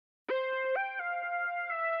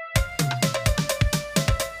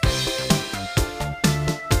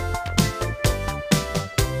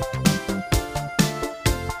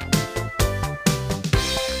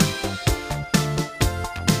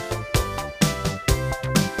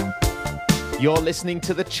You're listening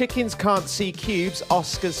to the Chickens Can't See Cubes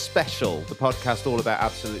Oscars special, the podcast all about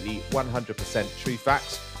absolutely 100% true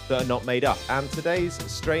facts that are not made up. And today's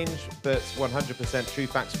strange but 100% true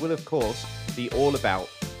facts will, of course, be all about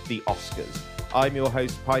the Oscars. I'm your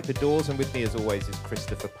host, Piper Dawes, and with me, as always, is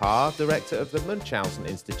Christopher Parr, director of the Munchausen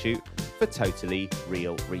Institute for Totally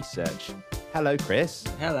Real Research. Hello, Chris.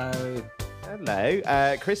 Hello.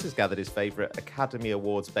 Hello. Chris has gathered his favourite Academy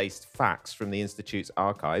Awards-based facts from the Institute's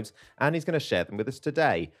archives, and he's going to share them with us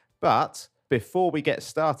today. But before we get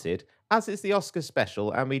started, as it's the Oscars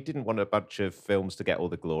special and we didn't want a bunch of films to get all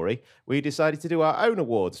the glory, we decided to do our own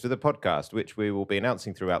awards for the podcast, which we will be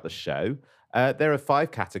announcing throughout the show. There are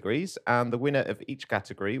 5 categories, and the winner of each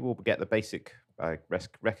category will get the basic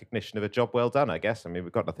recognition of a job well done, I guess. I mean,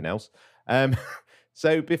 we've got nothing else.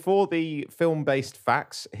 So before the film-based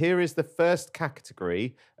facts, here is the first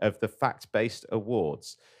category of the fact-based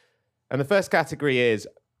awards. And the first category is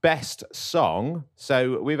Best Song.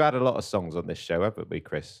 So we've had a lot of songs on this show, haven't we,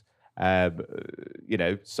 Chris?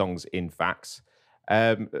 Songs in facts.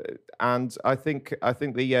 And I think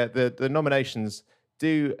the nominations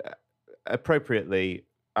do appropriately...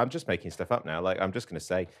 I'm just making stuff up now. I'm just going to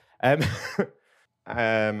say... what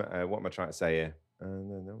am I trying to say here?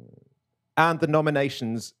 And the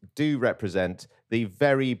nominations do represent the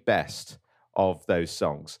very best of those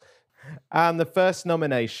songs. And the first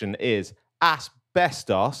nomination is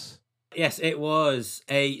Asbestos. Yes, it was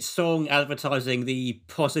a song advertising the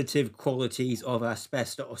positive qualities of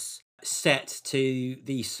asbestos, set to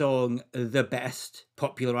the song The Best,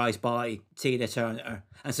 popularised by Tina Turner.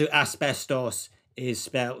 And so asbestos is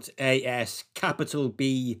spelt ASBESTOS,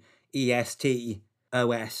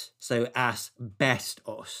 so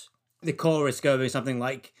asbestos. The chorus going something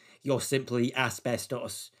like, "You're simply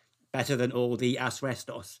asbestos, better than all the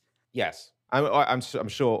asbestos." Yes, I'm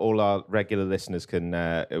sure all our regular listeners can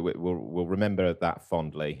will remember that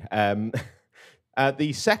fondly.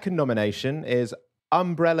 The second nomination is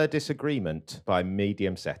Umbrella Disagreement by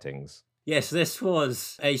Medium Settings. Yes, this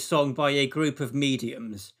was a song by a group of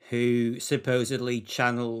mediums who supposedly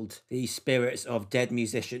channeled the spirits of dead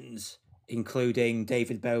musicians, including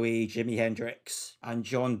David Bowie, Jimi Hendrix, and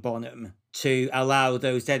John Bonham, to allow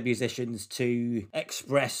those dead musicians to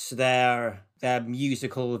express their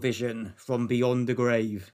musical vision from beyond the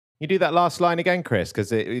grave. You do that last line again, Chris,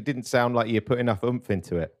 because it didn't sound like you put enough oomph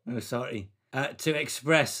into it. Oh, sorry. To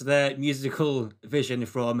express their musical vision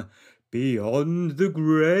from beyond the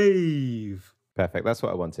grave. Perfect, that's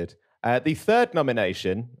what I wanted. The third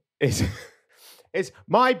nomination is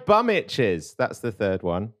My Bum Itches. That's the third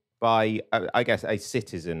one. By, I guess, a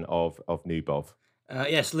citizen of Lubov.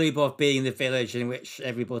 Yes, Lubov being the village in which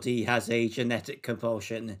everybody has a genetic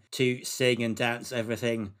compulsion to sing and dance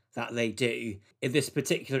everything that they do. In this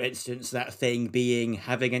particular instance, that thing being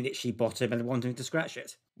having an itchy bottom and wanting to scratch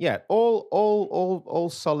it. Yeah, all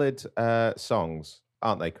solid songs,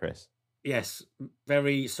 aren't they, Chris? Yes,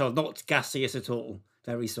 very solid. Not gaseous at all.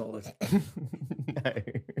 Very solid. No.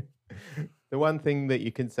 The one thing that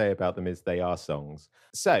you can say about them is they are songs.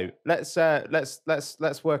 So let's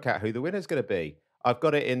work out who the winner's going to be. I've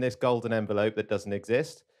got it in this golden envelope that doesn't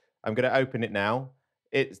exist. I'm going to open it now.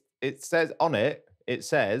 It says on it. It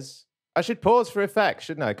says I should pause for effect,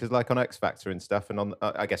 shouldn't I? Because like on X Factor and stuff, and on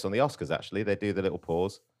I guess on the Oscars actually, they do the little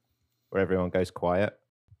pause where everyone goes quiet.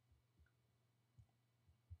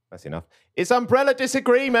 That's enough. It's Umbrella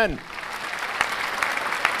Disagreement.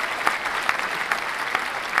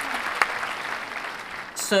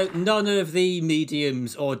 So none of the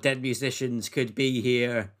mediums or dead musicians could be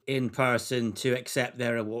here in person to accept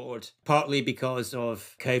their award, partly because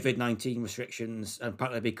of COVID-19 restrictions and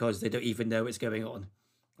partly because they don't even know what's going on.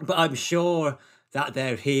 But I'm sure that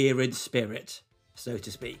they're here in spirit, so to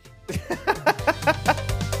speak.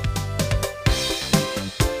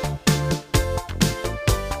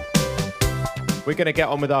 We're going to get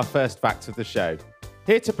on with our first fact of the show.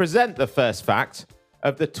 Here to present the first fact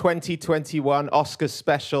of the 2021 Oscars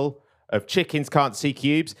special of Chickens Can't See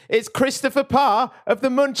Cubes, it's Christopher Parr of the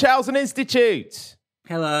Munchausen Institute.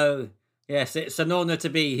 Hello. Yes, it's an honour to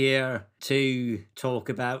be here to talk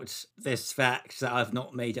about this fact that I've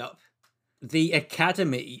not made up. The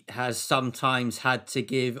Academy has sometimes had to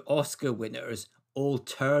give Oscar winners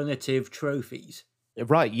alternative trophies.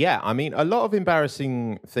 Right, yeah. I mean, a lot of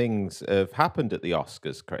embarrassing things have happened at the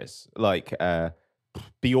Oscars, Chris. Like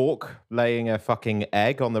Bjork laying a fucking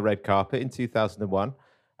egg on the red carpet in 2001.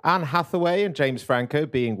 Anne Hathaway and James Franco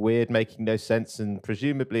being weird, making no sense, and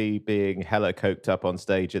presumably being hella coked up on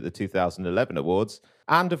stage at the 2011 awards.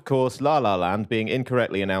 And, of course, La La Land being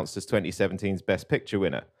incorrectly announced as 2017's Best Picture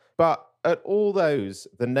winner. But at all those,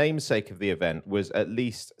 the namesake of the event was at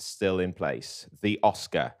least still in place, the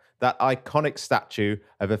Oscar. That iconic statue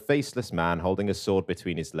of a faceless man holding a sword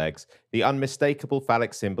between his legs, the unmistakable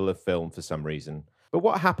phallic symbol of film for some reason. But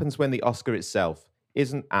what happens when the Oscar itself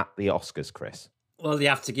isn't at the Oscars, Chris? Well, they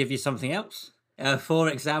have to give you something else. For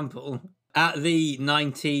example, at the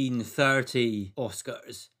 1930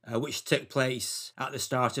 Oscars, which took place at the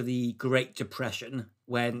start of the Great Depression,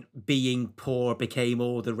 when being poor became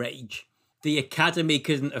all the rage, the Academy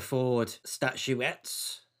couldn't afford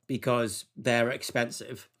statuettes because they're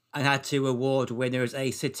expensive and had to award winners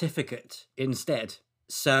a certificate instead.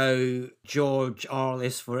 So George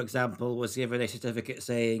Arliss, for example, was given a certificate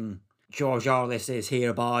saying, George Arliss is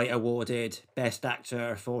hereby awarded Best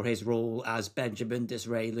Actor for his role as Benjamin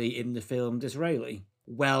Disraeli in the film Disraeli.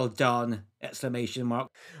 Well done! !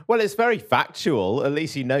 Well, it's very factual. At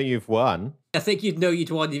least you know you've won. I think you'd know you'd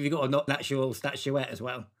won if you got an actual statuette as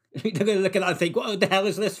well. They're going to look at that and think, what the hell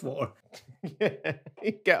is this for? Yeah.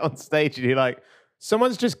 You get on stage and you're like,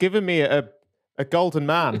 someone's just given me a golden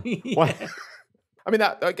man. Yeah. I mean,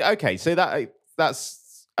 okay, so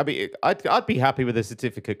that's, I mean, I'd be happy with a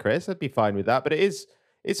certificate, Chris. I'd be fine with that. But it's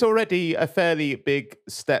already a fairly big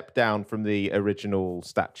step down from the original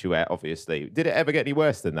statuette, obviously. Did it ever get any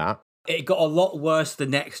worse than that? It got a lot worse the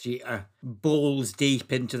next year, balls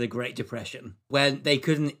deep into the Great Depression, when they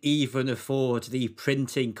couldn't even afford the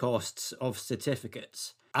printing costs of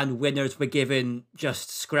certificates, and winners were given just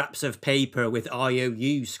scraps of paper with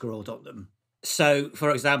IOU scrawled on them. So, for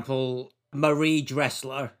example, Marie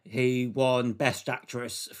Dressler, who won Best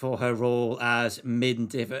Actress for her role as Min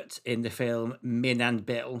Divot in the film Min and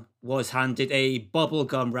Bill, was handed a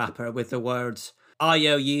bubblegum wrapper with the words,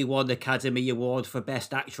 IOU won Academy Award for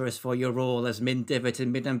Best Actress for your role as Min Divot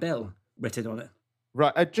in Min and Bill, written on it.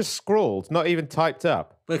 Right, just scrawled, not even typed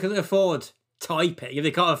up. But they couldn't afford typing. If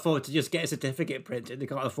they can't afford to just get a certificate printed, they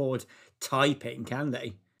can't afford typing, can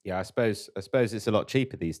they? Yeah, I suppose it's a lot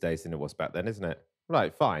cheaper these days than it was back then, isn't it?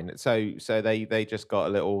 Right, fine. So they just got a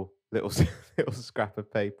little little scrap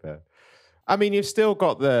of paper. I mean, you've still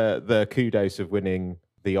got the kudos of winning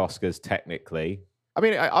the Oscars technically. I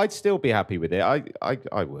mean, I'd still be happy with it.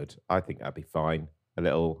 I would. I think that'd be fine. A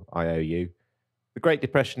little IOU. The Great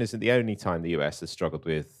Depression isn't the only time the US has struggled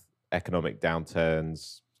with economic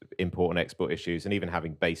downturns, import and export issues, and even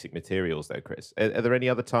having basic materials, though, Chris. Are there any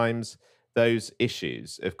other times those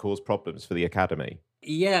issues have caused problems for the Academy?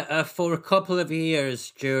 Yeah, for a couple of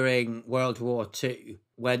years during World War II,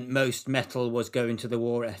 when most metal was going to the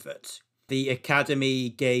war effort, the Academy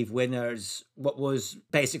gave winners what was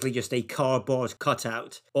basically just a cardboard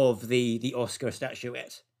cutout of the Oscar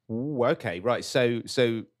statuette. Ooh, okay, right. So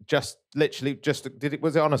just literally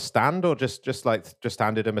was it on a stand or just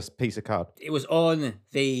handed him a piece of card? It was on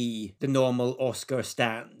the normal Oscar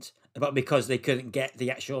stand, but because they couldn't get the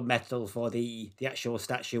actual metal for the actual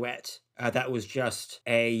statuette, that was just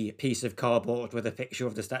a piece of cardboard with a picture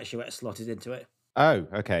of the statuette slotted into it. Oh,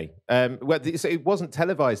 okay. Well, so it wasn't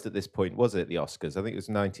televised at this point, was it? The Oscars. I think it was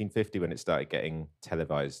 1950 when it started getting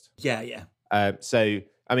televised. Yeah. So,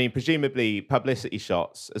 I mean, presumably publicity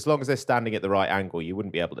shots, as long as they're standing at the right angle, you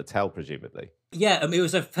wouldn't be able to tell, presumably. Yeah, I mean, it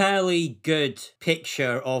was a fairly good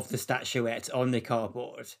picture of the statuette on the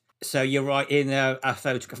cardboard. So you're right in a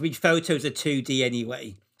photograph. I mean, photos are 2D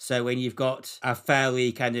anyway. So when you've got a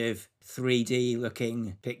fairly kind of 3D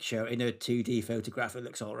looking picture in a 2D photograph, it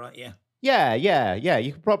looks all right, yeah. Yeah.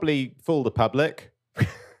 You could probably fool the public.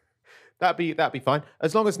 That'd be fine.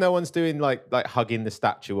 As long as no one's doing like hugging the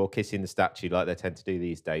statue or kissing the statue like they tend to do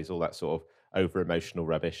these days, all that sort of over emotional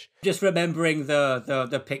rubbish. Just remembering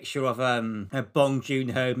the picture of Bong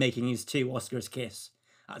Joon-ho making his 2 Oscars kiss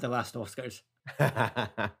at the last Oscars.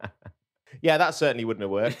 Yeah, that certainly wouldn't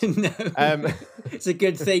have worked. No. It's a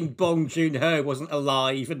good thing Bong Joon-ho wasn't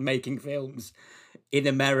alive and making films in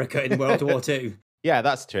America in World War II. Yeah,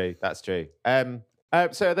 that's true. So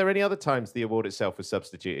are there any other times the award itself was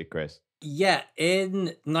substituted, Chris? Yeah,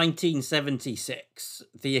 in 1976,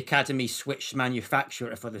 the Academy switched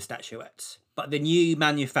manufacturer for the statuettes, but the new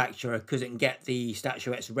manufacturer couldn't get the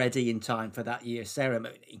statuettes ready in time for that year's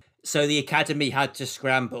ceremony. So the Academy had to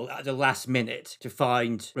scramble at the last minute to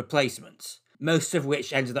find replacements, most of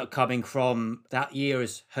which ended up coming from that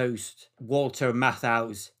year's host, Walter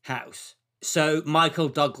Matthau's house. So Michael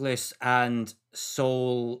Douglas and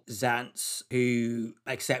Saul Zaentz, who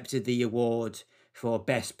accepted the award for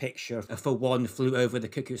Best Picture for One Flew Over the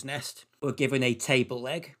Cuckoo's Nest, were given a table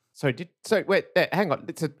leg. Hang on.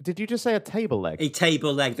 Did you just say a table leg? A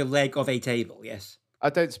table leg, the leg of a table, yes. I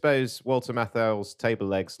don't suppose Walter Matthau's table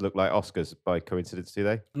legs look like Oscars by coincidence, do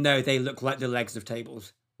they? No, they look like the legs of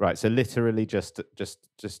tables. Right. So literally just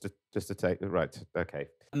to take the right. Okay.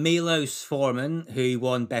 Milos Forman, who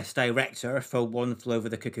won Best Director for One Flew Over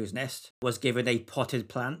the Cuckoo's Nest, was given a potted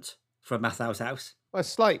plant from Mathau's house. Well, a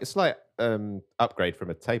slight upgrade from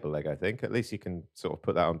a table leg, I think. At least you can sort of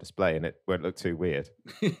put that on display and it won't look too weird.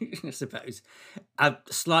 I suppose. A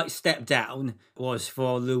slight step down was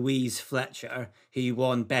for Louise Fletcher, who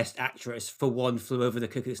won Best Actress for One Flew Over the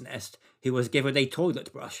Cuckoo's Nest, who was given a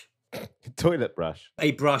toilet brush. Toilet brush.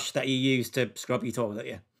 A brush that you use to scrub your toilet,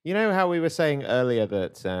 yeah. You know how we were saying earlier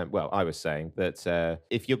that, well, I was saying that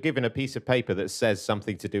if you're given a piece of paper that says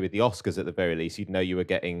something to do with the Oscars at the very least, you'd know you were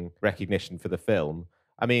getting recognition for the film.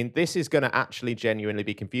 I mean, this is going to actually genuinely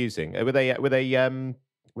be confusing. Were they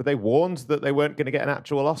warned that they weren't going to get an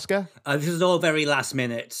actual Oscar? This was all very last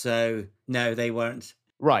minute, so no, they weren't.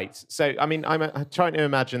 Right. So, I mean, I'm trying to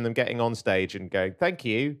imagine them getting on stage and going, "Thank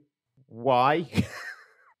you." Why?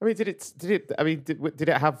 I mean, did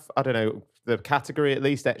it have, I don't know, the category at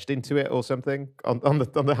least etched into it or something on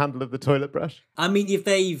the handle of the toilet brush? I mean, if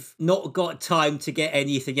they've not got time to get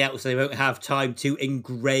anything else, they won't have time to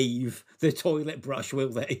engrave the toilet brush, will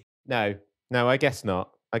they? No, I guess not.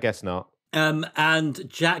 And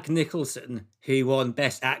Jack Nicholson, who won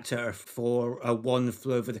Best Actor for One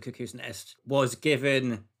Flew Over the Cuckoo's Nest, was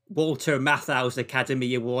given Walter Matthau's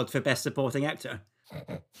Academy Award for Best Supporting Actor.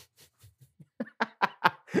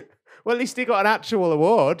 Well, at least he got an actual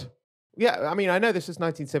award. Yeah, I mean, I know this was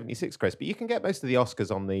 1976, Chris, but you can get most of the Oscars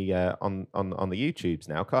on the on the YouTubes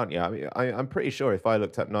now, can't you? I mean, I'm pretty sure if I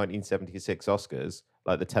looked up 1976 Oscars,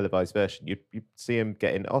 like the televised version, you'd see him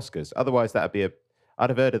getting Oscars. Otherwise, I'd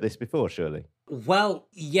have heard of this before, surely. Well,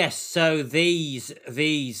 yes. So these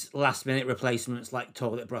last minute replacements, like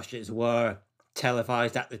toilet brushes, were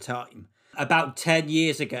televised at the time. About 10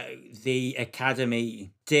 years ago, the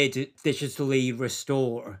Academy did digitally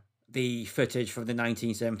restore the footage from the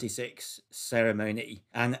 1976 ceremony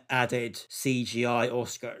and added CGI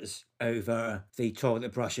Oscars over the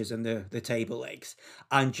toilet brushes and the table legs,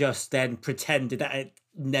 and just then pretended that it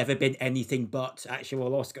never been anything but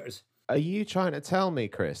actual Oscars. Are you trying to tell me,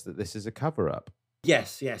 Chris, that this is a cover-up?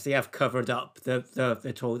 Yes, they have covered up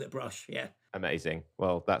the toilet brush, yeah. Amazing.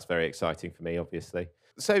 Well, that's very exciting for me, obviously.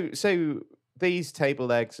 So these table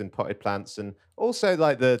legs and potted plants, and also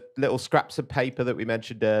like the little scraps of paper that we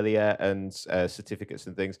mentioned earlier, and certificates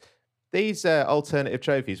and things. These alternative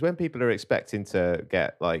trophies, when people are expecting to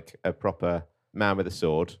get like a proper man with a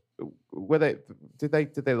sword, did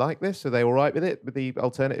they like this? Are they all right with it? Were the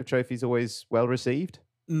alternative trophies always well received?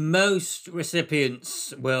 Most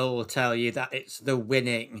recipients will tell you that it's the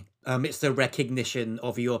winning, it's the recognition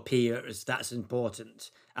of your peers that's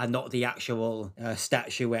important, and not the actual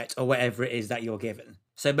statuette or whatever it is that you're given.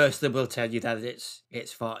 So most of them will tell you that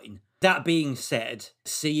it's fine. That being said,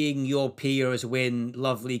 seeing your peers win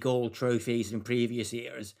lovely gold trophies in previous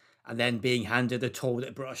years and then being handed a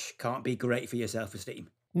toilet brush can't be great for your self-esteem.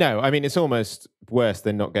 No, I mean, it's almost worse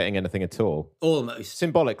than not getting anything at all. Almost.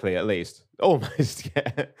 Symbolically, at least. Almost,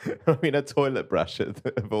 yeah. I mean, a toilet brush of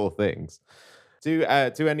all things. Do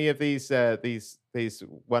any of these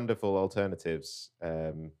wonderful alternatives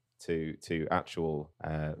to actual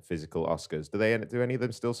physical Oscars, do any of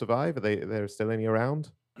them still survive? Are there still any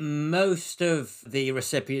around? Most of the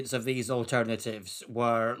recipients of these alternatives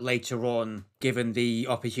were later on given the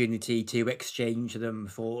opportunity to exchange them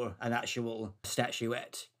for an actual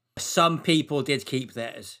statuette. Some people did keep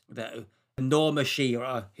theirs, though. Norma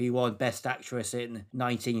Shearer, who won Best Actress in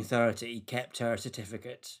 1930, kept her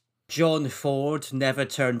certificate. John Ford never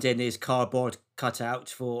turned in his cardboard cutout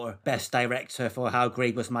for Best Director for How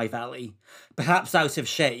Great Was My Valley. Perhaps out of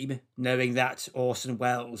shame, knowing that Orson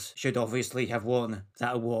Welles should obviously have won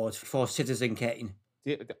that award for Citizen Kane.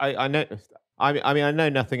 I know. I mean, I know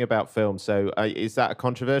nothing about film, so is that a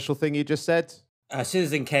controversial thing you just said?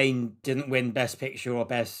 Citizen Kane didn't win Best Picture or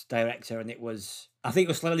Best Director, and I think it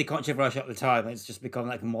was slightly controversial at the time. It's just become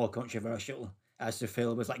like more controversial as the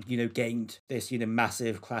film was gained this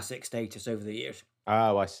massive classic status over the years.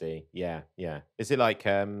 Oh, I see. Yeah. Is it like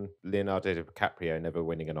Leonardo DiCaprio never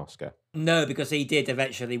winning an Oscar? No, because he did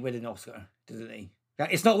eventually win an Oscar, didn't he?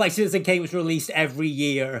 It's not like Citizen Kane was released every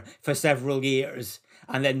year for several years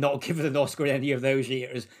and then not given an Oscar in any of those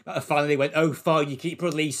years. But finally went, oh, fine, you keep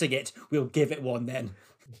releasing it, we'll give it one then.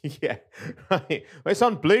 Yeah, right. Well, it's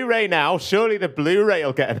on Blu-ray now. Surely the Blu-ray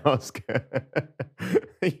will get an Oscar.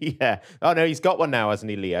 Yeah. Oh no, he's got one now, hasn't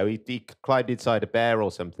he, Leo? He climbed inside a bear or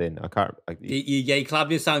something. I can't. He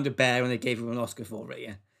climbed inside a bear and they gave him an Oscar for it.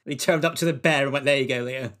 Yeah. He turned up to the bear and went, "There you go,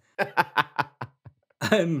 Leo."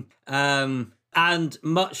 And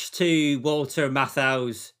much to Walter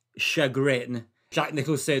Matthau's chagrin, Jack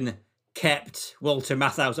Nicholson kept Walter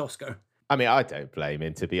Matthau's Oscar. I mean, I don't blame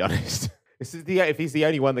him, to be honest. If he's the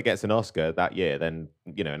only one that gets an Oscar that year, then,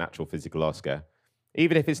 an actual physical Oscar.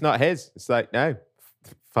 Even if it's not his, it's like, no,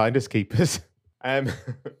 finders keepers.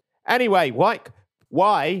 Anyway,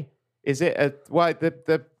 why is it why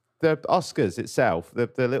the Oscars itself,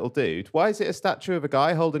 the little dude, why is it a statue of a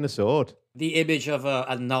guy holding a sword? The image of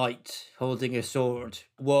a knight holding a sword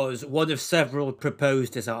was one of several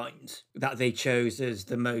proposed designs that they chose as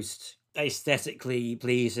the most aesthetically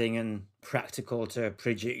pleasing and practical to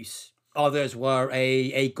produce. Others were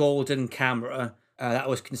a golden camera that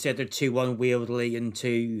was considered too unwieldy and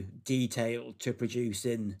too detailed to produce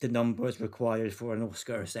in the numbers required for an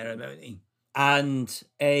Oscar ceremony. And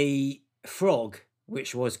a frog,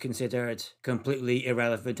 which was considered completely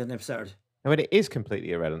irrelevant and absurd. I mean, it is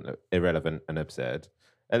completely irrelevant and absurd.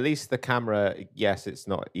 At least the camera, yes, it's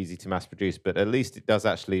not easy to mass produce, but at least it does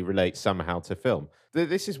actually relate somehow to film.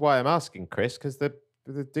 This is why I'm asking, Chris, because the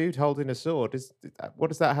dude holding a sword, what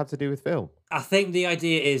does that have to do with film? I think the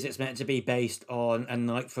idea is it's meant to be based on a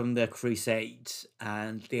knight from the Crusades,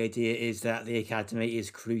 and the idea is that the Academy is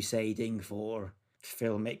crusading for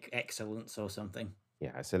filmic excellence or something.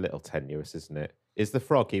 Yeah, it's a little tenuous, isn't it? Is the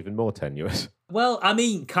frog even more tenuous? Well, I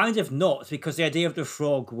mean, kind of not, because the idea of the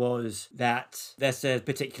frog was that there's a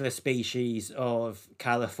particular species of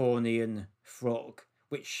Californian frog,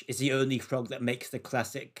 which is the only frog that makes the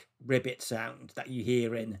classic ribbit sound that you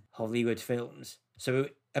hear in Hollywood films. So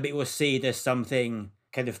it was seen as something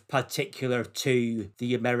kind of particular to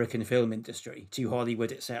the American film industry, to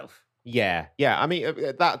Hollywood itself. Yeah. I mean,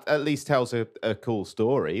 that at least tells a cool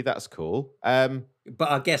story. That's cool.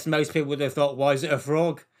 But I guess most people would have thought, why is it a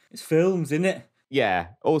frog? It's films, isn't it? Yeah.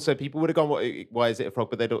 Also, people would have gone, why is it a frog?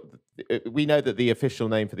 But they don't. We know that the official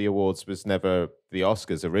name for the awards was never the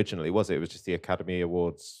Oscars originally, was it? It was just the Academy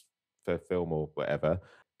Awards for film or whatever.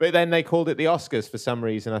 But then they called it the Oscars for some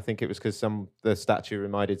reason. I think it was because the statue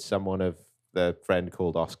reminded someone of their friend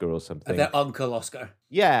called Oscar or something. Their Uncle Oscar.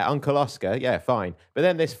 Yeah, Uncle Oscar. Yeah, fine. But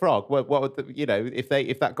then this frog, what would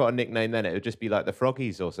if that got a nickname, then it would just be like the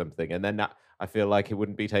Froggies or something. And then that, I feel like it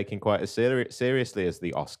wouldn't be taken quite as seriously as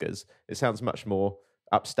the Oscars. It sounds much more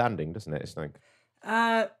upstanding, doesn't it? It's like,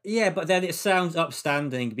 yeah, but then it sounds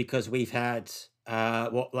upstanding because we've had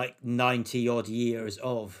 90 odd years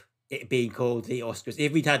of it being called the Oscars.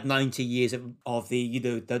 If we'd had 90 years of the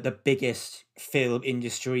the biggest film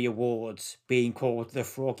industry awards being called the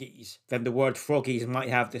Froggies, then the word Froggies might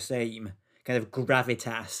have the same kind of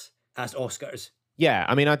gravitas as Oscars. Yeah,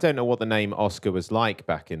 I mean, I don't know what the name Oscar was like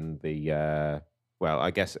back in the. Well,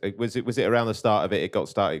 I guess was it around the start of it? It got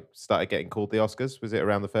started getting called the Oscars. Was it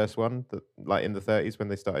around the first one, like in the 30s when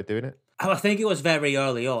they started doing it? Oh, I think it was very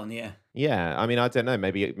early on. Yeah. Yeah, I mean, I don't know.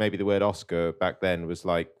 Maybe the word Oscar back then was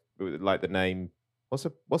like the name.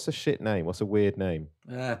 What's a shit name? What's a weird name?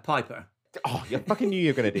 Piper. Oh, you fucking knew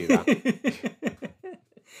you were going to do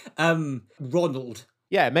that. Ronald.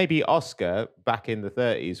 Yeah, maybe Oscar back in the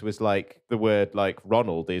 30s was like the word like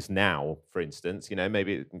Ronald is now, for instance.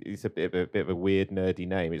 Maybe it's a bit of a weird, nerdy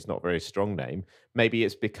name. It's not a very strong name. Maybe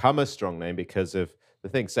it's become a strong name because of the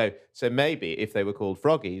thing. So maybe if they were called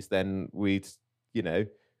Froggies, then we'd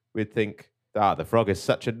think, the frog is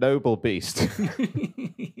such a noble beast.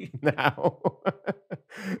 Now.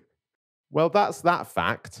 Well, that's that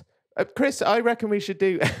fact. Chris, I reckon we should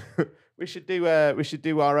do... We should do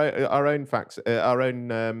our own facts, our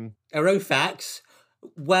own facts.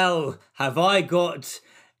 Well, have I got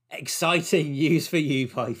exciting news for you,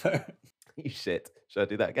 Piper? You shit. Should I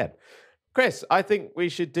do that again? Chris, I think we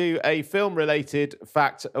should do a film-related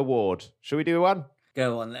fact award. Shall we do one?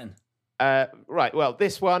 Go on then. Right. Well,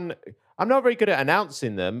 this one, I'm not very good at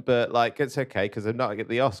announcing them, but it's okay because I'm not at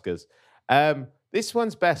the Oscars. This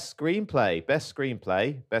one's best screenplay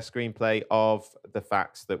of the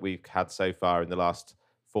facts that we've had so far in the last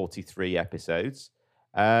 43 episodes.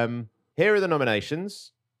 Here are the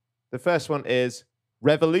nominations. The first one is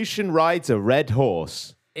Revolution Rides a Red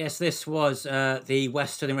Horse. Yes, this was the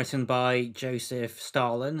Western written by Joseph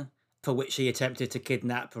Stalin, for which he attempted to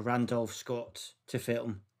kidnap Randolph Scott to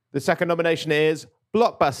film. The second nomination is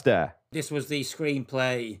Blockbuster. This was the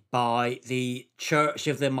screenplay by the Church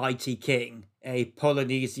of the Mighty King, a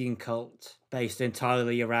Polynesian cult based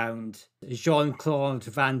entirely around Jean-Claude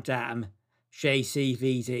Van Damme,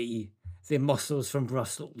 JCVD, the muscles from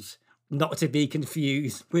Brussels, not to be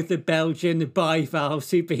confused with the Belgian bivalve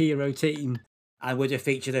superhero team, and would have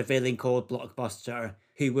featured a villain called Blockbuster,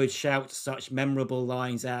 who would shout such memorable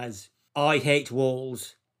lines as, "I hate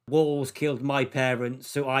walls. Walls killed my parents,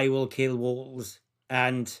 so I will kill walls."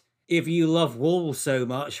 And, "If you love walls so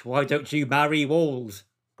much, why don't you marry walls?"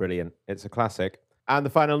 Brilliant. It's a classic. And the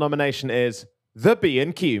final nomination is The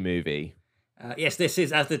B&Q Movie. Yes, this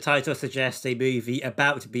is, as the title suggests, a movie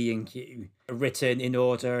about B&Q, written in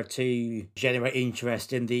order to generate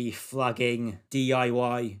interest in the flagging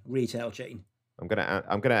DIY retail chain. I'm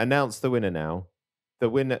gonna announce the winner now. The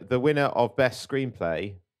winner of best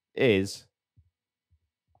screenplay is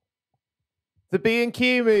The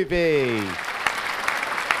B&Q Movie.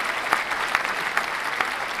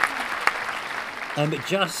 It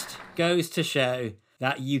just goes to show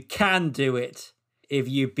that you can do it if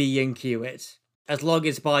you B&Q it. As long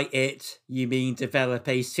as by it you mean develop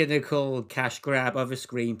a cynical cash grab of a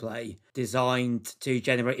screenplay designed to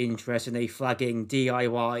generate interest in a flagging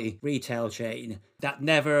DIY retail chain that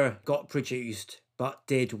never got produced but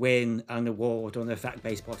did win an award on the Fact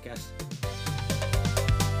Based podcast.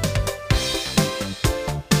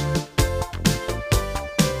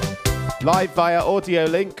 Live via audio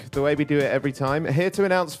link, the way we do it every time. Here to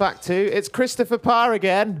announce Fact 2, it's Christopher Parr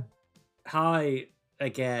again. Hi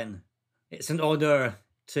again. It's an honour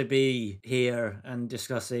to be here and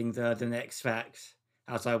discussing the next facts,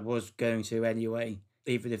 as I was going to anyway,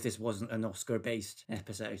 even if this wasn't an Oscar-based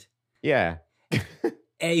episode. Yeah.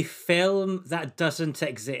 A film that doesn't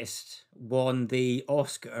exist won the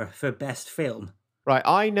Oscar for Best Film. Right,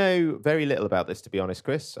 I know very little about this, to be honest,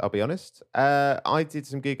 Chris. I'll be honest. I did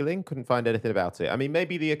some Googling, couldn't find anything about it. I mean,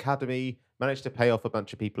 maybe the Academy managed to pay off a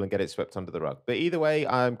bunch of people and get it swept under the rug. But either way,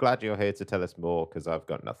 I'm glad you're here to tell us more because I've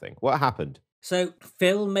got nothing. What happened? So,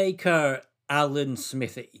 filmmaker Alan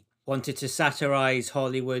Smithee wanted to satirize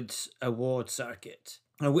Hollywood's award circuit,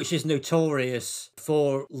 which is notorious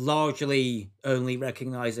for largely only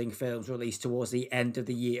recognizing films released towards the end of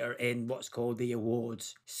the year in what's called the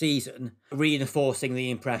awards season, reinforcing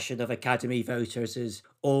the impression of Academy voters as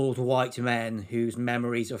old white men whose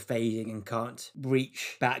memories are fading and can't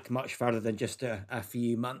reach back much further than just a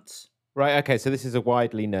few months. Right, okay, so this is a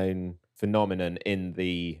widely known phenomenon in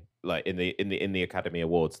the Academy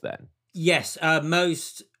Awards then. Yes,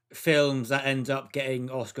 most films that end up getting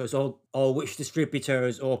Oscars or which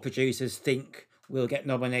distributors or producers think will get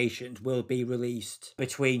nominations will be released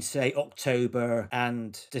between, say, October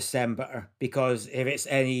and December, because if it's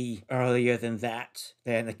any earlier than that,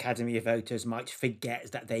 then Academy voters might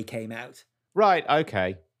forget that they came out. Right,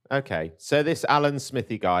 okay. So this Alan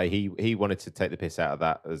Smithee guy, he wanted to take the piss out of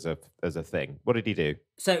that as a thing. What did he do?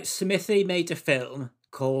 So Smithee made a film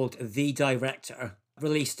called The Director,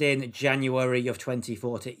 released in January of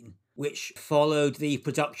 2014, which followed the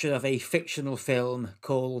production of a fictional film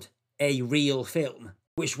called A Real Film,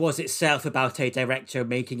 which was itself about a director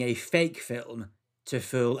making a fake film to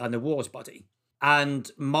fool an awards body. And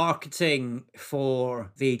marketing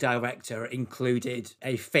for The Director included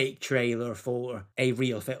a fake trailer for A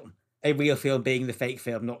Real Film. A real film being the fake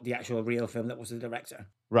film, not the actual real film that was the director.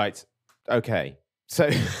 Right, okay. So...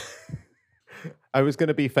 I was going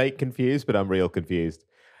to be fake confused, but I'm real confused.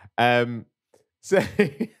 So,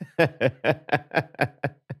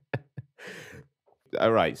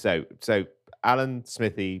 all right. So Alan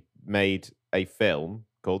Smithee made a film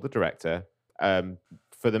called The Director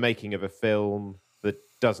for the making of a film that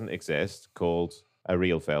doesn't exist called A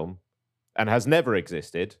Real Film and has never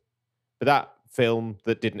existed. But that film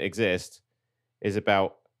that didn't exist is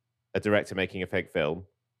about a director making a fake film.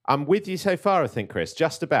 I'm with you so far, I think, Chris.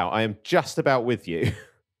 Just about. I am just about with you.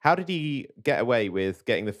 How did he get away with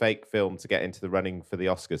getting the fake film to get into the running for the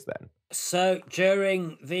Oscars then? So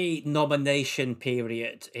during the nomination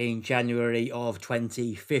period in January of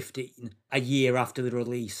 2015, a year after the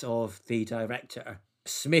release of The Director,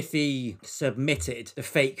 Smithee submitted the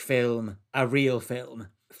fake film, A Real Film,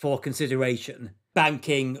 for consideration,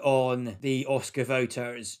 banking on the Oscar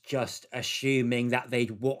voters just assuming that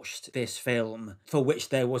they'd watched this film for which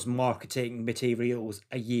there was marketing materials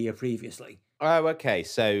a year previously. Oh, okay.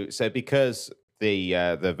 So because the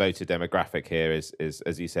voter demographic here is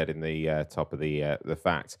as you said in the top of the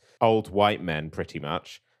fact, old white men pretty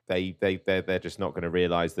much. They're just not going to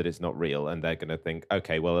realize that it's not real, and they're going to think,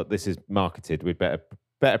 okay, well, this is marketed. We'd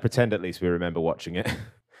better pretend at least we remember watching it,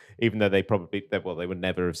 even though they would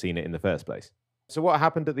never have seen it in the first place. So what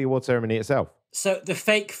happened at the award ceremony itself? So the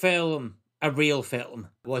fake film, A Real Film,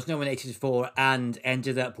 was nominated for and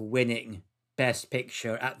ended up winning Best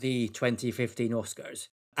Picture at the 2015 Oscars.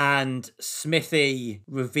 And Smithee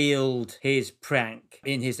revealed his prank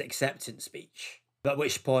in his acceptance speech, at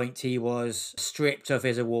which point he was stripped of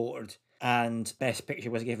his award and Best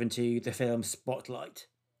Picture was given to the film Spotlight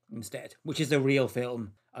instead, which is a real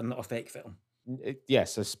film and not a fake film.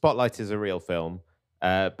 Yes, so Spotlight is a real film.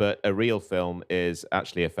 But A Real Film is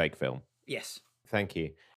actually a fake film. Yes. Thank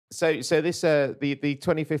you. So this the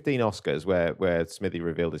 2015 Oscars where Smithy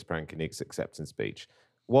revealed his prank in his acceptance speech.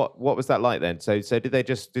 What was that like then? So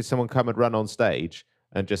did someone come and run on stage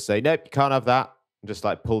and just say nope, you can't have that, and just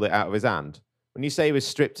like pulled it out of his hand? When you say he was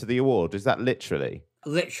stripped to the award, is that literally?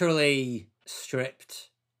 Literally stripped,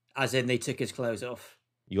 as in they took his clothes off.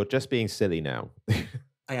 You're just being silly now.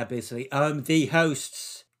 I am basically. The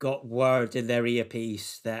hosts got word in their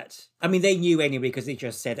earpiece that, I mean, they knew anyway because they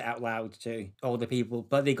just said it out loud to all the people,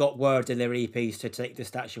 but they got word in their earpiece to take the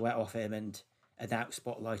statuette off him and announce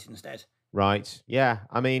Spotlight instead. Right. Yeah.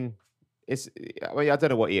 I mean, I don't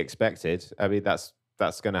know what he expected. I mean, that's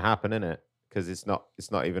going to happen, isn't it? Because it's not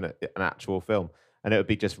even an actual film, and it would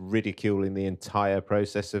be just ridiculing the entire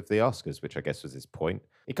process of the Oscars, which I guess was his point.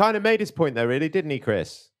 He kind of made his point, though, really, didn't he,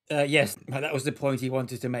 Chris? Yes, that was the point he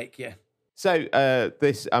wanted to make. Yeah. So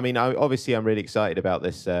obviously, I'm really excited about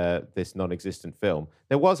this non-existent film.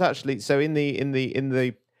 There was actually in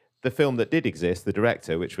the film that did exist, the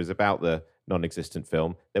director, which was about the non-existent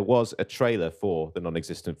film, there was a trailer for the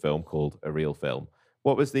non-existent film called A Real Film.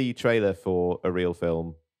 What was the trailer for A Real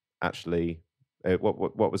Film actually?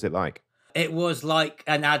 What was it like? It was like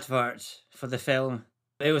an advert for the film.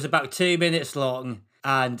 It was about 2 minutes long,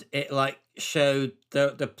 and it like showed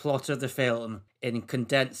the plot of the film in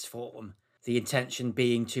condensed form. The intention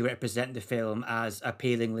being to represent the film as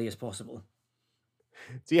appealingly as possible.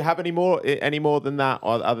 Do you have any more than that,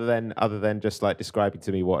 or other than just like describing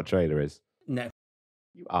to me what a trailer is? No.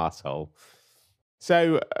 You asshole.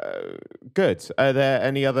 So good. Are there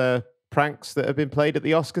any other pranks that have been played at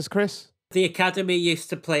the Oscars, Chris? The Academy used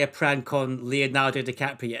to play a prank on Leonardo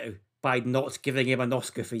DiCaprio by not giving him an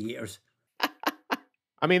Oscar for years.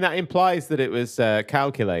 I mean, that implies that it was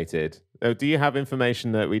calculated. Do you have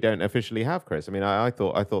information that we don't officially have, Chris? I mean, I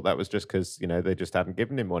thought that was just because they just hadn't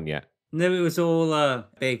given him one yet. No, it was all a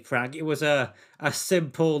big prank. It was a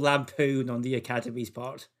simple lampoon on the Academy's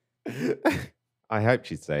part. I hoped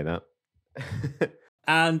she'd say that.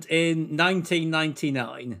 And in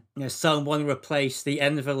 1999, someone replaced the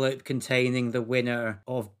envelope containing the winner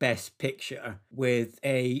of Best Picture with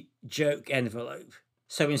a joke envelope.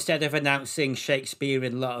 So instead of announcing Shakespeare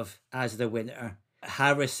in Love as the winner,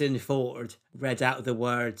 Harrison Ford read out the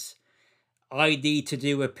words, "I need to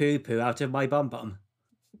do a poo-poo out of my bum-bum."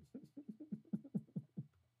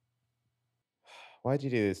 Why do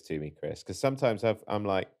you do this to me, Chris? Because sometimes I'm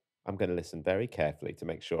like, I'm going to listen very carefully to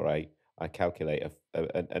make sure I calculate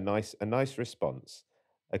a nice response,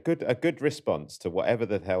 a good response to whatever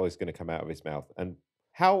the hell is going to come out of his mouth. And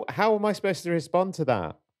how am I supposed to respond to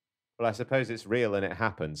that? Well, I suppose it's real and it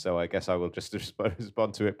happened, so I guess I will just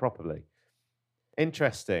respond to it properly.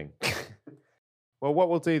 Interesting. Well, what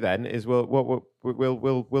we'll do then is we'll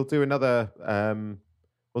do another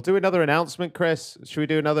announcement, Chris. Should we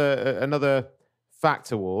do another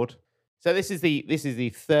fact award? So this is the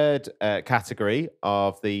third category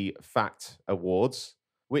of the fact awards,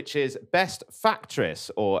 which is best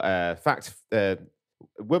factress or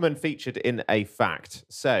woman featured in a fact.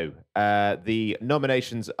 So the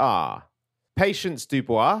nominations are Patience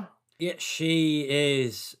Dubois. Yeah, she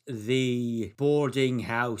is the boarding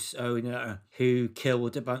house owner who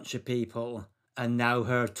killed a bunch of people, and now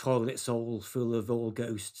her toilet's all full of old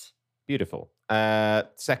ghosts. Beautiful.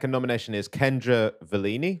 Second nomination is Kendra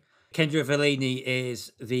Vellini. Kendra Vellini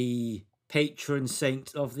is the patron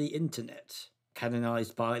saint of the internet,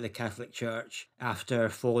 canonized by the Catholic Church after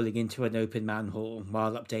falling into an open manhole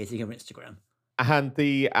while updating her Instagram. And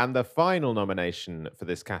the final nomination for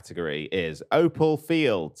this category is Opal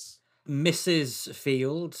Fields. Mrs.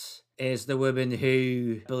 Fields is the woman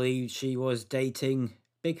who believed she was dating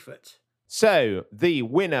Bigfoot. So the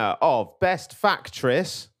winner of Best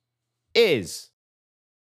Factress is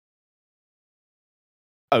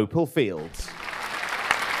Opal Fields.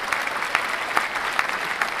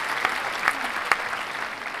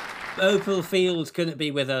 Opal Fields couldn't be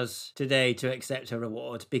with us today to accept her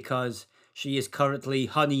award because she is currently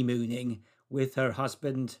honeymooning with her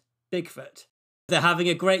husband, Bigfoot. They're having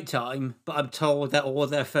a great time, but I'm told that all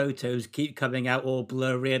their photos keep coming out all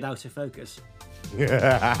blurry and out of focus.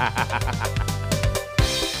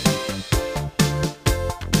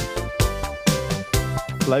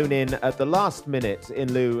 Flown in at the last minute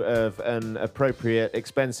in lieu of an appropriate,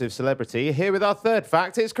 expensive celebrity. Here with our third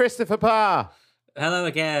fact, it's Christopher Parr. Hello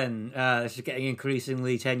again. This is getting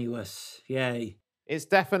increasingly tenuous. Yay. It's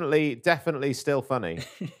definitely still funny.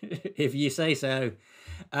 If you say so.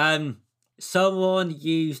 Someone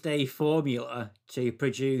used a formula to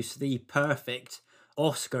produce the perfect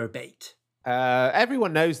Oscar bait.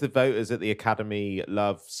 Everyone knows the voters at the Academy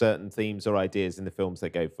love certain themes or ideas in the films they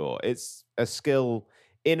go for. It's a skill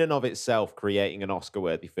in and of itself creating an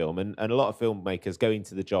Oscar-worthy film, and a lot of filmmakers go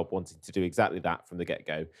into the job wanting to do exactly that from the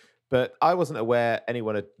get-go. But I wasn't aware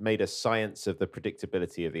anyone had made a science of the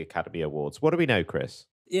predictability of the Academy Awards. What do we know, Chris?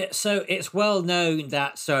 Yeah, so it's well known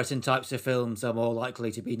that certain types of films are more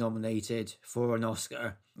likely to be nominated for an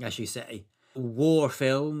Oscar, as you say. War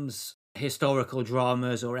films, historical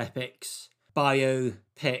dramas or epics,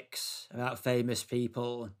 biopics about famous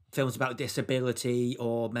people, films about disability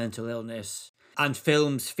or mental illness, and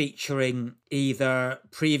films featuring either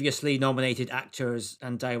previously nominated actors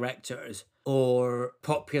and directors or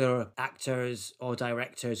popular actors or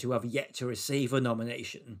directors who have yet to receive a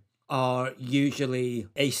nomination are usually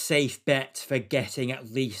a safe bet for getting at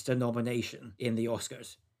least a nomination in the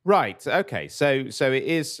Oscars. Right. Okay. So it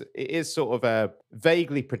is sort of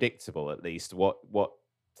vaguely predictable, at least, what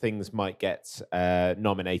things might get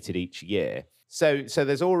nominated each year. So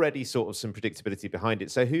there's already sort of some predictability behind it.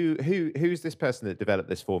 So who's this person that developed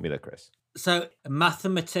this formula, Chris? So,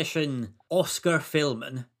 mathematician Oscar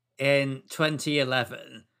Fillman in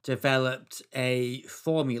 2011 developed a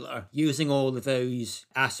formula using all of those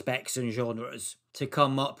aspects and genres to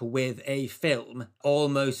come up with a film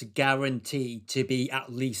almost guaranteed to be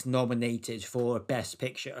at least nominated for Best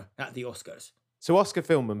Picture at the Oscars. So Oscar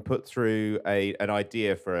Filman put through an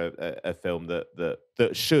idea for a film that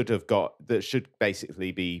should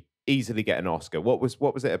basically be easily get an Oscar. What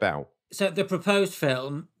was it about? So the proposed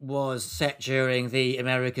film was set during the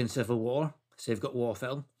American Civil War, so you've got war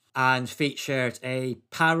film, and featured a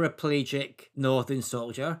paraplegic Northern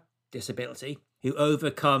soldier, disability, who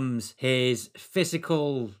overcomes his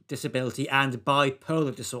physical disability and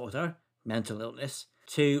bipolar disorder, mental illness,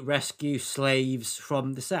 to rescue slaves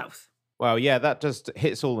from the South. Well, yeah, that just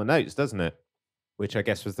hits all the notes, doesn't it? Which I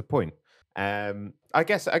guess was the point. I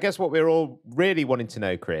guess what we're all really wanting to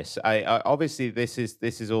know, Chris. I obviously this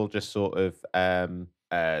is all just sort of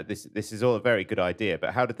this is all a very good idea,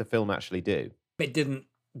 but how did the film actually do? It didn't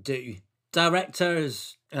do.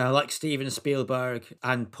 Directors like Steven Spielberg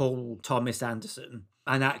and Paul Thomas Anderson,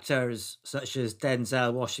 and actors such as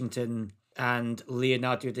Denzel Washington and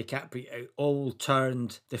Leonardo DiCaprio all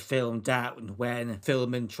turned the film down when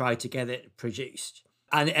Fillman tried to get it produced.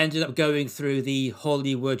 And it ended up going through the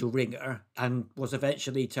Hollywood ringer and was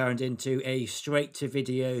eventually turned into a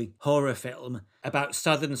straight-to-video horror film about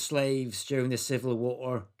Southern slaves during the Civil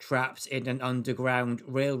War trapped in an underground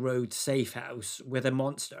railroad safe house with a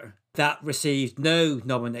monster. That received no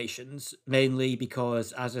nominations, mainly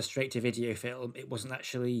because as a straight-to-video film, it wasn't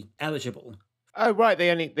actually eligible. Oh, right. They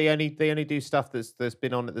only do stuff that's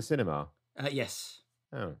been on at the cinema. Yes.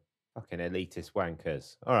 Oh, fucking elitist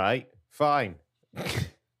wankers. All right, fine.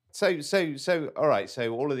 So all right,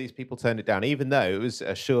 so all of these people turned it down, even though it was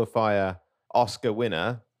a surefire Oscar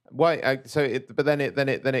winner. Why? But then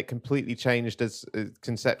it completely changed as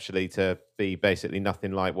conceptually to be basically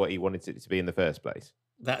nothing like what he wanted it to be in the first place.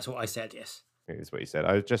 That's what I said, yes. I think that's what you said.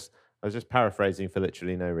 I was just paraphrasing for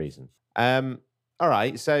literally no reason. All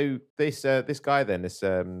right, so this guy then, this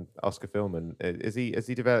Oscar Fillman, has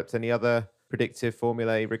he developed any other predictive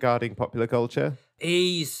formulae regarding popular culture?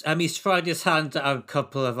 He's tried his hand at a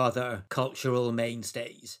couple of other cultural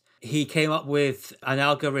mainstays. He came up with an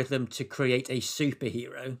algorithm to create a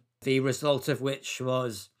superhero, the result of which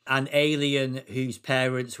was an alien whose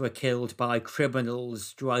parents were killed by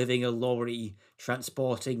criminals driving a lorry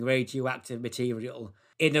transporting radioactive material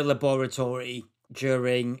in a laboratory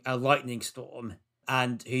during a lightning storm,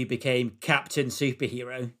 and who became Captain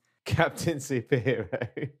Superhero. Captain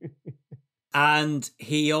Superhero. And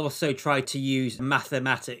he also tried to use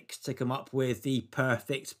mathematics to come up with the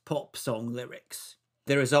perfect pop song lyrics.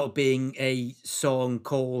 The result being a song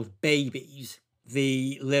called Babies,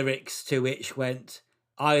 the lyrics to which went,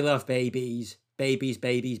 I love babies, babies,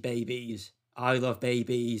 babies, babies. I love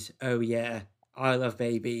babies, oh yeah. I love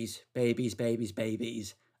babies, babies, babies,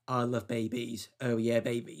 babies. I love babies, oh yeah,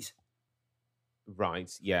 babies.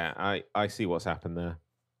 Right. Yeah, I see what's happened there.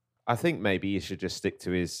 I think maybe he should just stick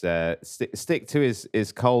to his stick to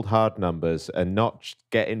his cold hard numbers and not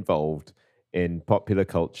get involved in popular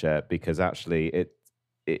culture, because actually it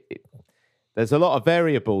there's a lot of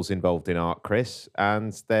variables involved in art, Chris,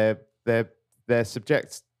 and they're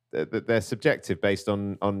subjective based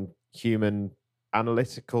on human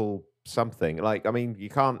analytical something. Like, I mean, you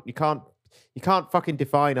can't fucking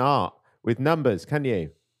define art with numbers, can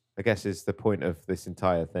you? I guess is the point of this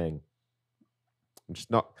entire thing. I'm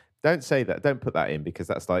just not. Don't say that. Don't put that in, because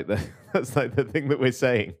that's like the that's like the thing that we're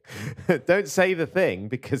saying. Don't say the thing,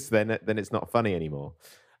 because then it's not funny anymore.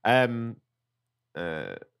 Um.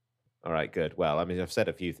 All right. Good. Well, I mean, I've said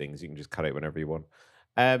a few things. You can just cut it whenever you want.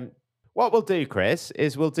 Um. What we'll do, Chris,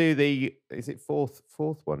 is we'll do the. Is it fourth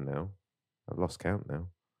one now? I've lost count now.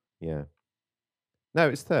 Yeah. No,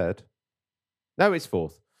 it's third. No, it's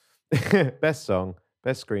fourth. Best song,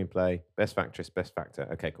 best screenplay, best actress, best factor.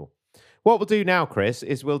 Okay, cool. What we'll do now, Chris,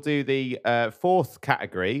 is we'll do the fourth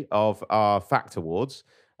category of our fact awards.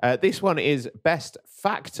 This one is best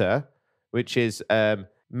factor, which is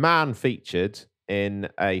man featured in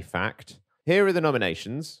a fact. Here are the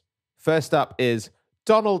nominations. First up is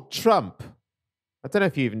Donald Trump. I don't know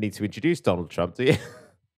if you even need to introduce Donald Trump, do you?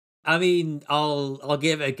 I mean, I'll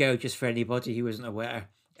give it a go just for anybody who isn't aware.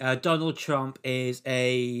 Donald Trump is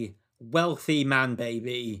a wealthy man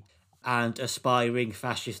baby and aspiring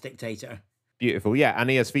fascist dictator. Beautiful. Yeah, and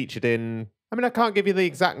he has featured in, I mean, I can't give you the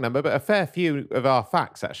exact number, but a fair few of our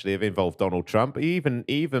facts actually have involved Donald Trump. He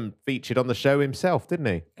even featured on the show himself, didn't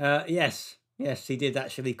he? Yes, he did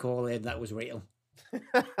actually call in. That was real.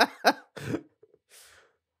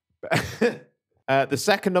 The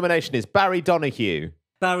second nomination is Barry Donahue.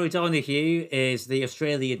 Barry Donahue is the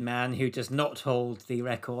Australian man who does not hold the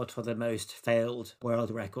record for the most failed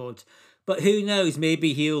world record. But who knows,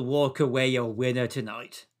 maybe he'll walk away a winner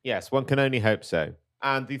tonight. Yes, one can only hope so.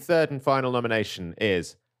 And the third and final nomination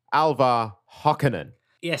is Alvar Hokkanen.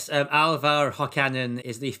 Yes, Alvar Hokkanen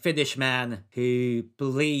is the Finnish man who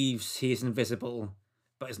believes he's invisible,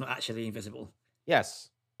 but is not actually invisible.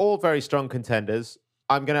 Yes, all very strong contenders.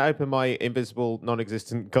 I'm going to open my invisible,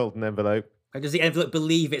 non-existent golden envelope. Does the envelope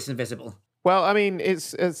believe it's invisible? Well, I mean,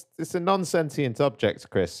 it's a non-sentient object,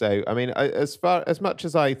 Chris. So, I mean, as much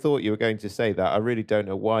as I thought you were going to say that, I really don't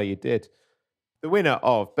know why you did. The winner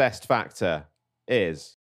of Best Factor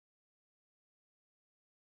is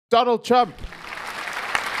Donald Trump.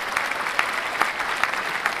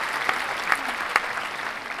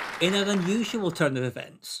 In an unusual turn of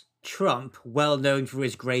events, Trump, well known for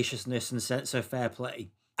his graciousness and sense of fair play,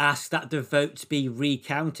 asked that the votes be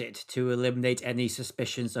recounted to eliminate any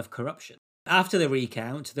suspicions of corruption. After the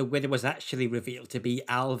recount, the winner was actually revealed to be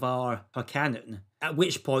Alvar Hokkanen, at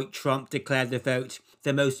which point Trump declared the vote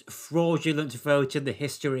the most fraudulent vote in the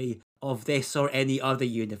history of this or any other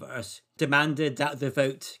universe, demanded that the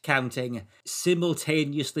vote counting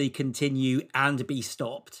simultaneously continue and be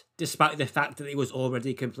stopped, despite the fact that it was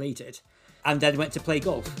already completed, and then went to play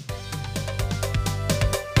golf.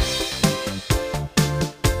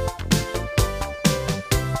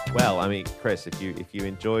 Well, I mean, Chris, if you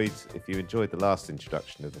enjoyed the last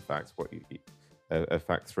introduction of the facts,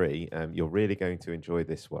 fact 3, you're really going to enjoy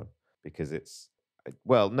this one because it's,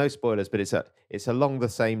 well, no spoilers, but it's along the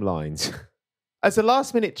same lines. As a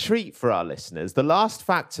last-minute treat for our listeners, the last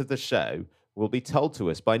fact of the show will be told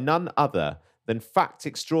to us by none other than fact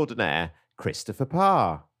extraordinaire Christopher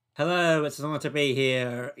Parr. Hello, it's an honour to be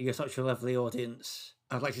here. You're such a lovely audience.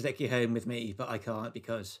 I'd like to take you home with me, but I can't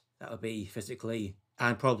because that would be physically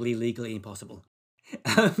and probably legally impossible.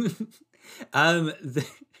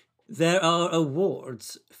 There are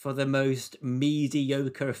awards for the most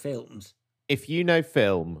mediocre films. If you know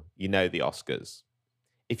film, you know the Oscars.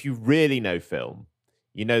 If you really know film,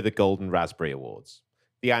 you know the Golden Raspberry Awards,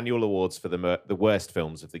 the annual awards for the worst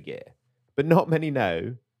films of the year. But not many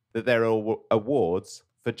know that there are awards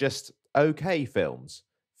for just okay films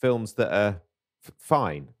that are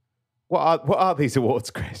fine. What are these awards,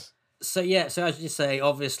 Chris? So as you say,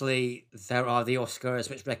 obviously there are the Oscars,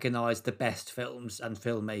 which recognise the best films and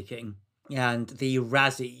filmmaking, and the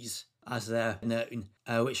Razzies, as they're known,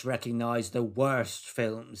 which recognise the worst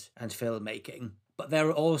films and filmmaking. But there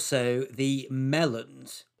are also the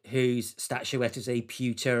Melons, whose statuette is a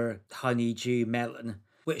pewter honeydew melon,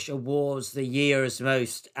 which awards the year's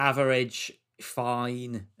most average,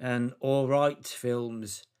 fine, and alright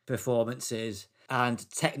films, performances, and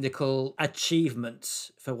technical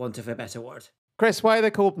achievements, for want of a better word. Chris, why are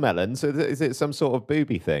they called melons? Is it some sort of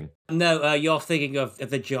booby thing? No, you're thinking of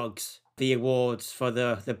the Jugs, the awards for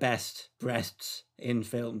the best breasts in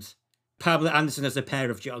films. Pamela Anderson has a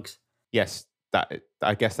pair of jugs. Yes,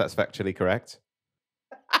 I guess that's factually correct.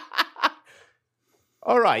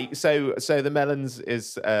 All right, so the melons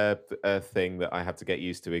is a thing that I have to get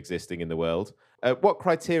used to existing in the world. What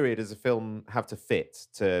criteria does a film have to fit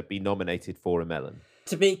to be nominated for a melon?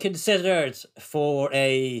 To be considered for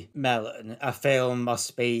a melon, a film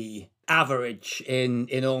must be average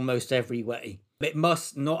in almost every way. It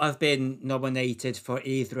must not have been nominated for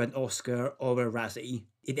either an Oscar or a Razzie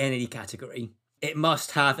in any category. It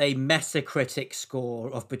must have a Metacritic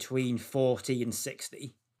score of between 40 and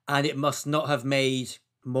 60. And it must not have made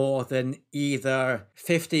more than either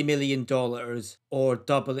 $50 million or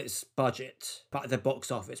double its budget at the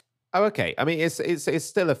box office. Oh, okay. I mean, it's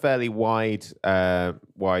still a fairly wide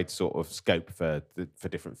sort of scope for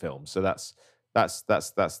different films. So that's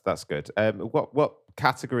good. What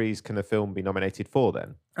categories can a film be nominated for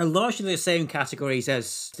then? And largely the same categories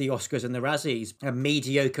as the Oscars and the Razzies: a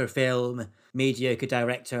mediocre film, mediocre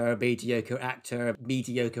director, mediocre actor,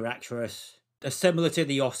 mediocre actress. Similar to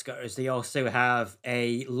the Oscars, they also have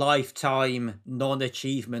a lifetime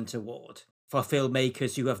non-achievement award for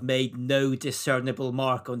filmmakers who have made no discernible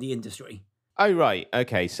mark on the industry. Oh, right.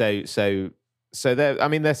 Okay. So there. I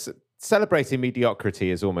mean, there's celebrating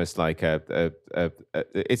mediocrity is almost like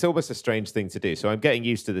it's almost a strange thing to do. So I'm getting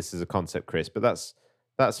used to this as a concept, Chris. But that's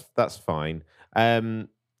fine.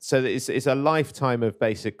 So it's a lifetime of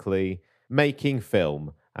basically making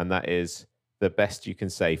film, and that is the best you can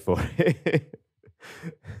say for it.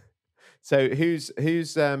 So who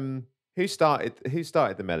started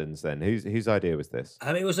the Melons then? Whose idea was this?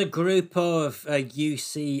 It was a group of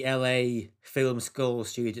UCLA film school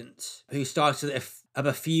students who started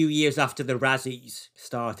a few years after the Razzies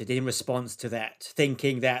started in response to that,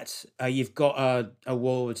 thinking that you've got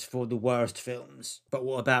awards for the worst films, but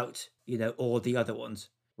what about, all the other ones?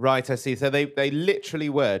 Right, I see. So they literally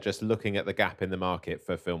were just looking at the gap in the market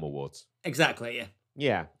for film awards. Exactly, yeah.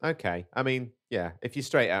 Yeah, okay. I mean, yeah, if you're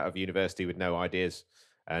straight out of university with no ideas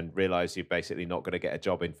and realize you're basically not going to get a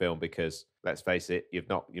job in film because, let's face it, you've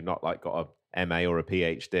not like got a MA or a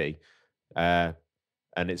PhD, and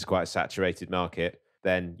it's quite a saturated market,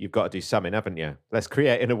 then you've got to do something, haven't you? Let's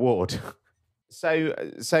create an award. So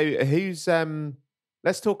who's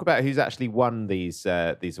let's talk about who's actually won these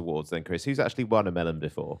awards then, Chris. Who's actually won a Melon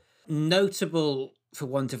before? Notable, for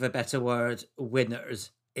want of a better word,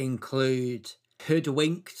 winners include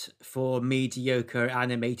Hoodwinked for mediocre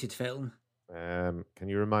animated film. Can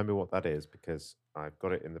you remind me what that is? Because I've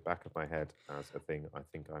got it in the back of my head as a thing I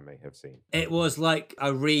think I may have seen. It was like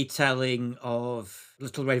a retelling of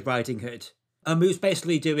Little Red Riding Hood. It was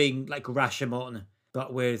basically doing like Rashomon,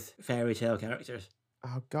 but with fairy tale characters.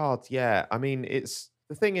 Oh God, yeah. I mean,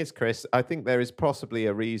 the thing is, Chris. I think there is possibly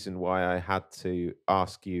a reason why I had to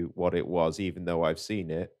ask you what it was, even though I've seen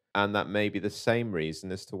it, and that may be the same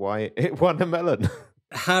reason as to why it won a Melon.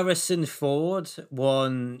 Harrison Ford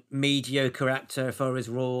won mediocre actor for his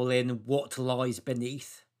role in What Lies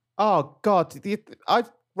Beneath. Oh God,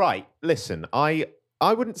 right. Listen, I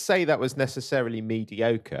wouldn't say that was necessarily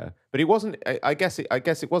mediocre, but it wasn't. I guess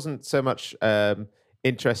it wasn't so much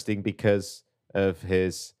interesting because of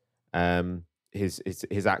his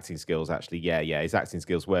acting skills. Actually, yeah, his acting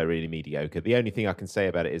skills were really mediocre. The only thing I can say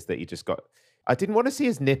about it is that he just got. I didn't want to see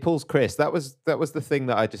his nipples, Chris. That was the thing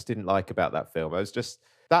that I just didn't like about that film. I was just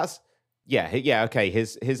yeah. Okay,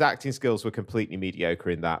 his acting skills were completely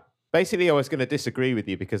mediocre in that. Basically, I was going to disagree with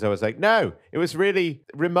you because I was like, no, it was really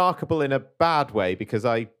remarkable in a bad way because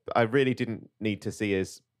I really didn't need to see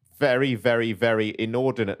his very, very, very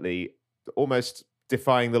inordinately, almost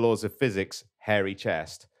defying the laws of physics, hairy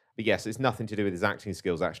chest. But yes, it's nothing to do with his acting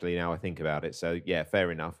skills, actually, now I think about it. So yeah,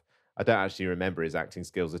 fair enough. I don't actually remember his acting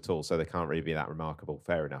skills at all, so they can't really be that remarkable.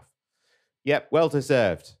 Fair enough. Yep, well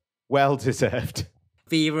deserved. Well deserved.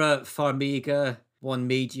 Vera Farmiga won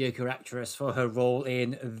mediocre actress for her role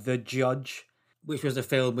in The Judge, which was a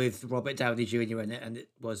film with Robert Downey Jr. in it, and it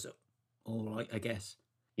was all right, I guess.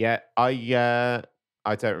 Yeah, I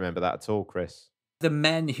don't remember that at all, Chris. The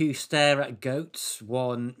Men Who Stare at Goats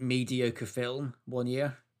won mediocre film one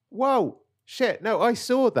year. Whoa, shit! No, I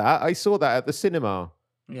saw that. I saw that at the cinema.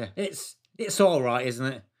 Yeah, it's all right, isn't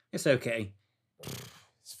it? It's okay.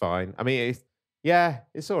 It's fine. I mean,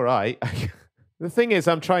 it's all right. The thing is,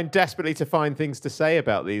 I'm trying desperately to find things to say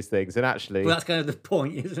about these things, and actually, well, that's kind of the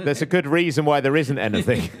point, isn't it? There's a good reason why there isn't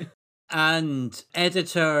anything. And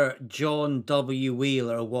editor John W.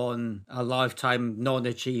 Wheeler won a lifetime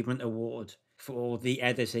non-achievement award for the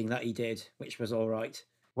editing that he did, which was all right.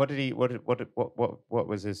 What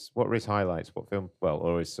was his? What were his highlights? What film? Well,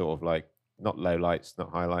 or his sort of like not lowlights, not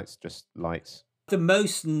highlights, just lights. The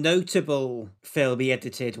most notable film he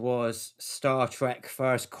edited was Star Trek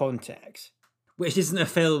First Contact, which isn't a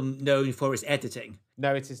film known for its editing.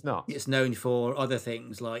 No, it is not. It's known for other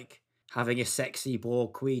things like having a sexy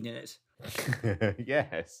Borg queen in it.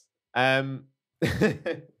 Yes. Well,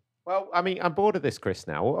 I mean, I'm bored of this, Chris,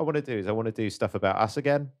 now. What I want to do is I want to do stuff about us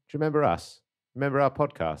again. Do you remember us? Remember our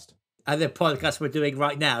podcast? And the podcast we're doing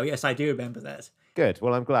right now. Yes, I do remember that. Good.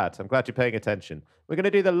 Well, I'm glad. I'm glad you're paying attention. We're going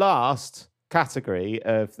to do the last category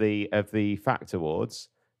of the Fact Awards.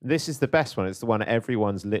 This is the best one. It's the one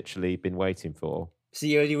everyone's literally been waiting for. It's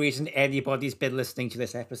the only reason anybody's been listening to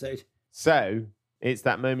this episode. So, it's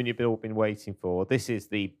that moment you've all been waiting for. This is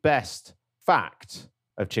the best fact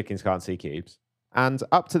of Chickens Can't See Cubes. And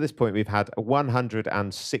up to this point, we've had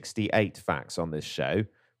 168 facts on this show,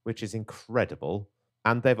 which is incredible.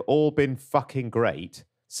 And they've all been fucking great.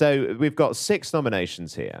 So we've got 6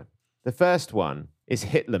 nominations here. The first one is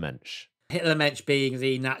Hitlermensch. Hitlermensch being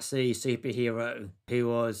the Nazi superhero who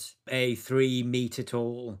was a 3-meter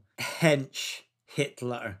tall hench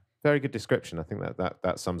Hitler. Very good description. I think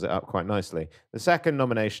that sums it up quite nicely. The second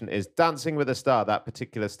nomination is Dancing with a Star, that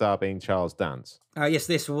particular star being Charles Dance. Yes,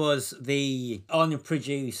 this was the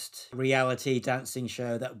unproduced reality dancing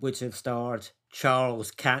show that would have starred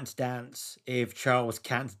Charles Can't Dance if Charles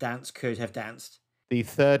Can't Dance could have danced. The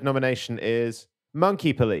third nomination is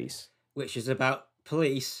Monkey Police, which is about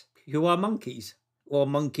police who are monkeys, or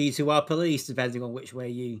monkeys who are police, depending on which way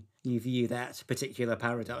you view that particular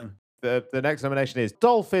paradigm. The next nomination is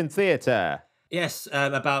Dolphin Theatre. Yes,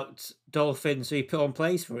 about dolphins who put on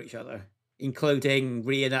plays for each other, including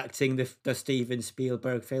reenacting the Steven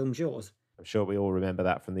Spielberg film Jaws. I'm sure we all remember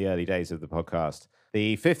that from the early days of the podcast.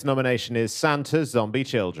 The fifth nomination is Santa's Zombie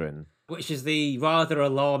Children, which is the rather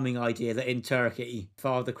alarming idea that in Turkey,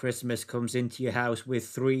 Father Christmas comes into your house with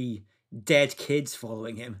 3 dead kids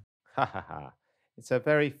following him. Ha ha ha. It's a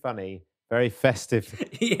very funny, very festive.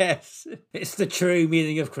 Yes, it's the true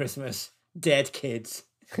meaning of Christmas. Dead kids.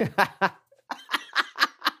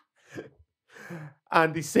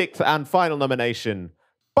 And the 6th and final nomination,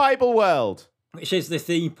 Bible World, which is the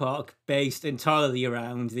theme park based entirely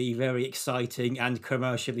around the very exciting and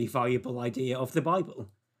commercially viable idea of the Bible.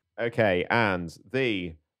 Okay, and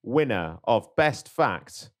the winner of Best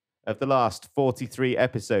Fact of the last 43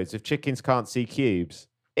 episodes of Chickens Can't See Cubes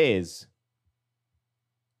is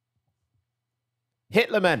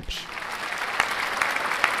Hitlermensch.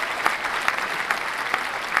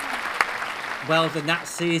 Well, the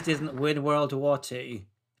Nazis didn't win World War II,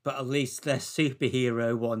 but at least their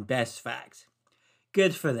superhero won Best Fact.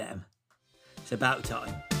 Good for them. It's about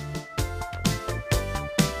time.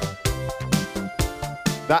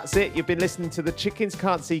 That's it. You've been listening to the Chickens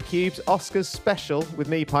Can't See Cubes Oscars special with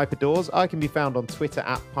me, Piper Dawes. I can be found on Twitter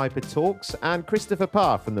at Piper Talks, and Christopher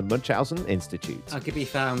Parr from the Munchausen Institute. I can be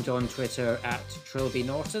found on Twitter at Trilby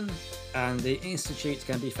Norton, and the Institute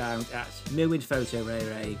can be found at Muin Photo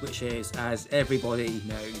Rere, which is, as everybody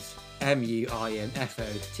knows,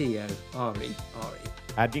 MUINFOTORERE.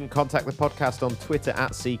 And you can contact the podcast on Twitter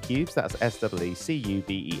at CCubes, that's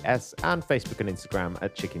SWECUBES, and Facebook and Instagram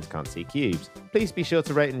at Chickens Can't See Cubes. Please be sure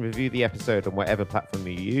to rate and review the episode on whatever platform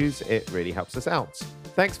you use. It really helps us out.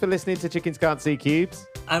 Thanks for listening to Chickens Can't See Cubes.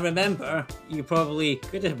 And remember, you probably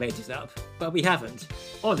could have made it up, but we haven't.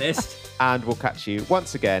 Honest. And we'll catch you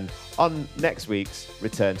once again on next week's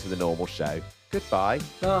Return to the Normal show. Goodbye.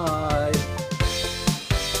 Bye.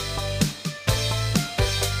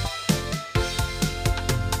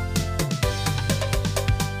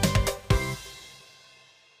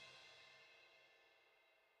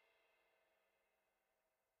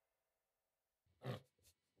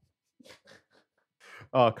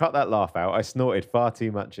 Oh, cut that laugh out. I snorted far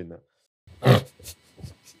too much in that.